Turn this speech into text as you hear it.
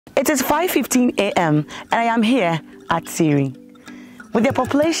It is 5:15 a.m. and I am here at Siiri. With a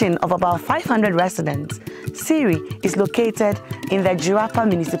population of about 500 residents, Siiri is located in the Jirapa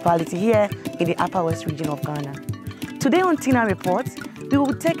Municipality here in the Upper West region of Ghana. Today on Tina Reports, we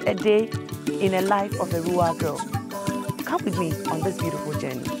will take a day in the life of a rural girl. Come with me on this beautiful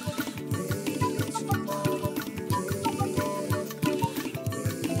journey.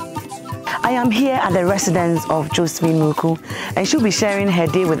 I am here at the residence of Josephine and she'll be sharing her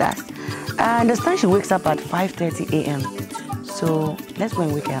day with us. I understand she wakes up at 5:30 a.m. So let's go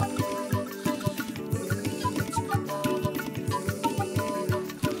and wake her up.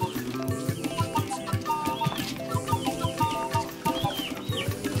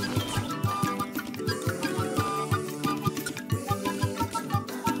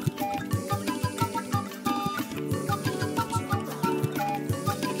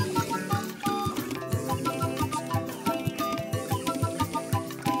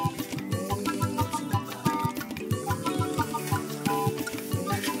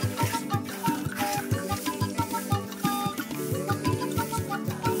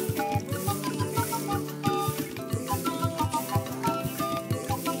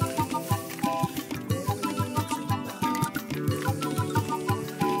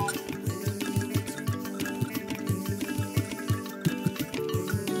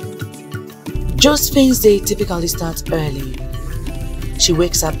 Josephine's day typically starts early. She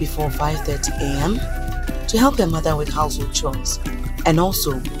wakes up before 5:30 a.m. to help her mother with household chores and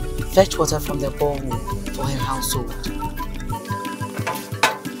also fetch water from the borehole for her household.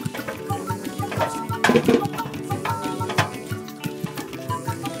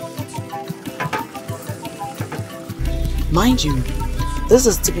 Mind you, this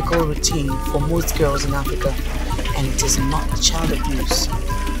is typical routine for most girls in Africa, and it is not child abuse.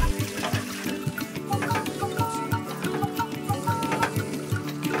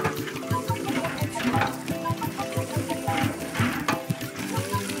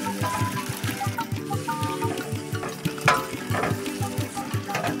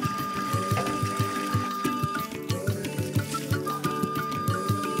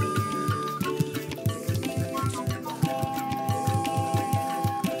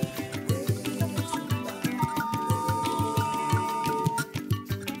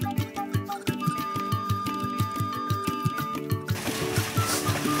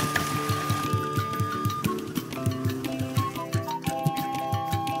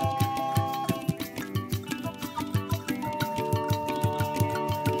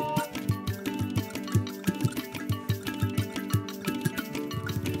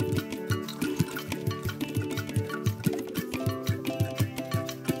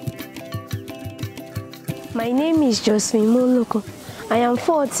 My name is Josephine. I am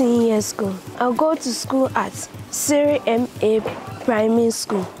 14 years old. I go to school at Siiri MA Primary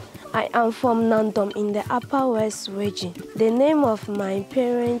School. I am from Nandom in the Upper West region. The name of my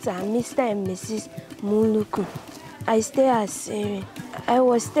parents are Mr. and Mrs. Muluku. I stay at Siiri. I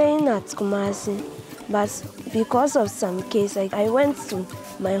was staying at Kumasi, but because of some case, I went to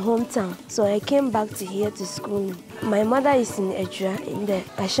my hometown, so I came back to here to school. My mother is in Ejura in the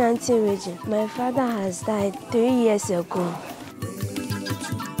Ashanti region. My father has died 3 years ago.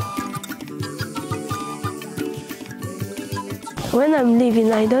 When I'm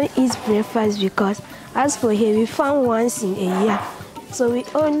leaving, I don't eat breakfast because as for here, we farm once in a year, so we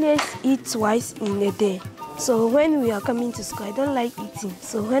always eat twice in a day. So when we are coming to school, I don't like eating.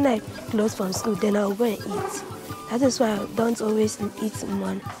 So when I close from school, then I'll go and eat. That is why I don't always eat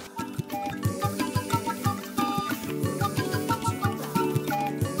money.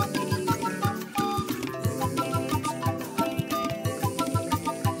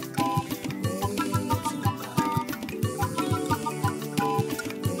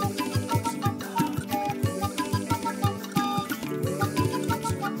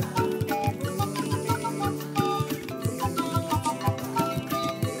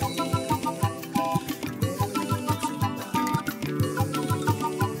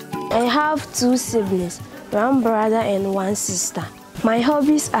 I have 2 siblings, 1 brother and 1 sister. My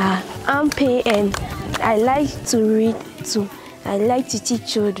hobbies are play and I like to read too. I like to teach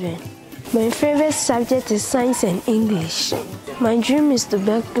children. My favorite subject is science and English. My dream is to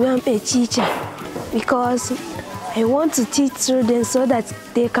become a teacher because I want to teach children so that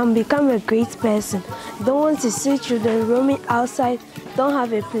they can become a great person. I don't want to see children roaming outside, don't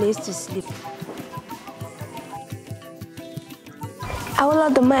have a place to sleep.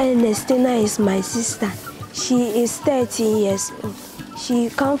 Awolodoma Ernestina is my sister. She is 13 years old. She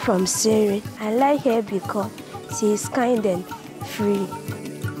comes from Siiri. I like her because she is kind and free.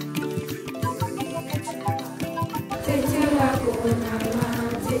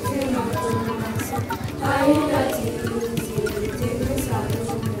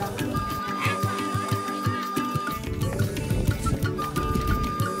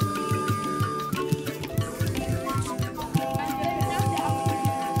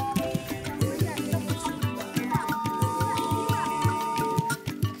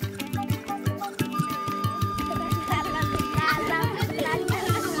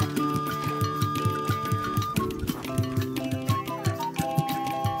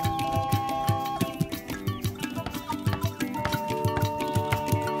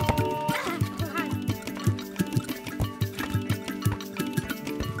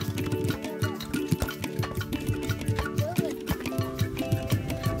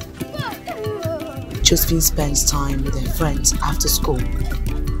 Josephine spends time with her friends after school.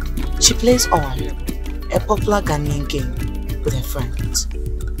 She plays Oil, a popular Ghanaian game, with her friends.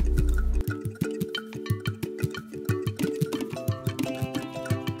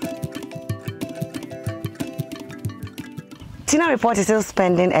 Tina Report is still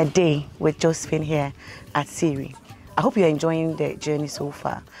spending a day with Josephine here at Siiri. I hope you're enjoying the journey so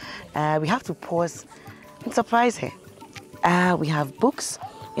far. We have to pause and surprise her. We have books,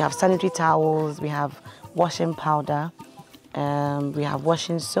 we have sanitary towels, we have washing powder, we have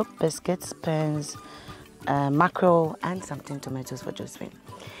washing soap, biscuits, pens, mackerel, and something tomatoes for Josephine.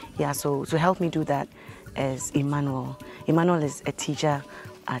 Yeah, so to help me do that is Emmanuel. Emmanuel is a teacher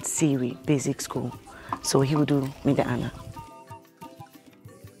at Siiri Basic School, so he will do me the honor.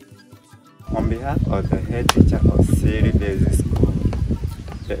 On behalf of the head teacher of Siiri Basic School,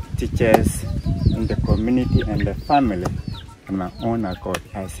 the teachers in the community and the family, and my own accord,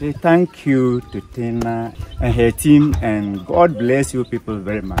 I say thank you to Tina and her team, and God bless you people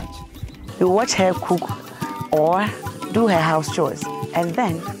very much. We watch her cook or do her house chores and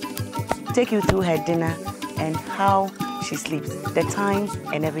then take you through her dinner and how she sleeps, the time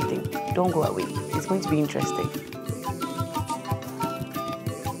and everything. Don't go away. It's going to be interesting.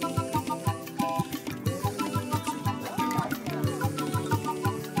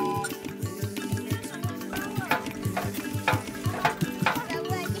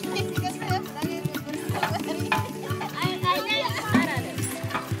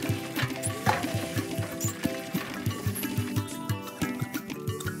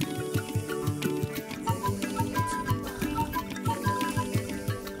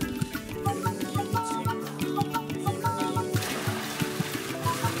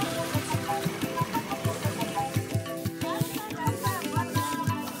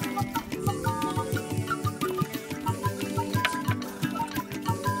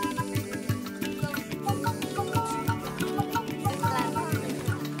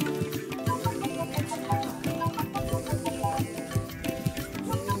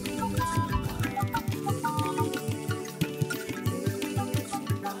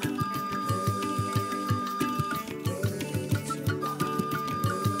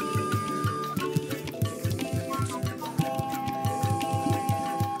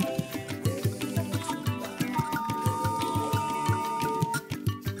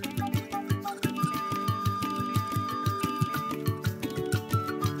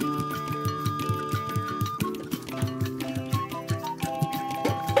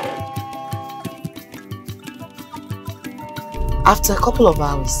 After a couple of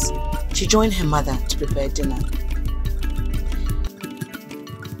hours, she joined her mother to prepare dinner.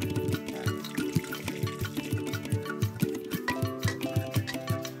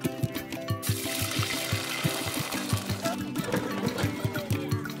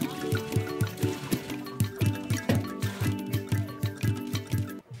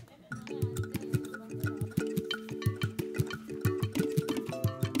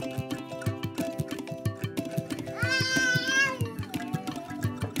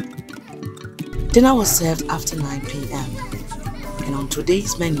 Dinner was served after 9 p.m. and on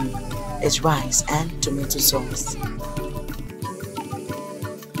today's menu is rice and tomato sauce.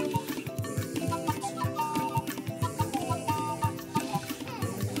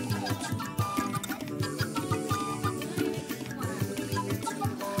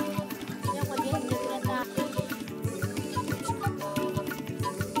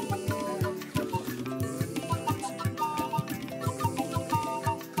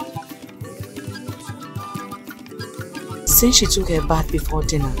 Since she took her bath before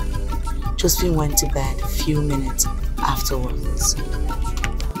dinner, Josephine went to bed a few minutes afterwards.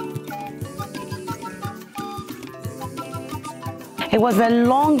 It was a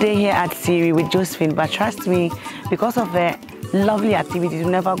long day here at Siiri with Josephine, but trust me, because of the lovely activities,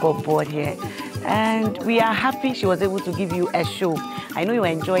 we never got bored here. And we are happy she was able to give you a show. I know you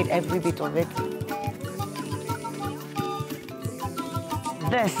enjoyed every bit of it.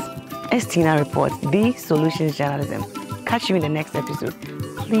 This It's Tina Reports, the Solutions Journalism. Catch you in the next episode.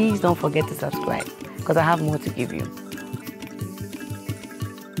 Please don't forget to subscribe because I have more to give you.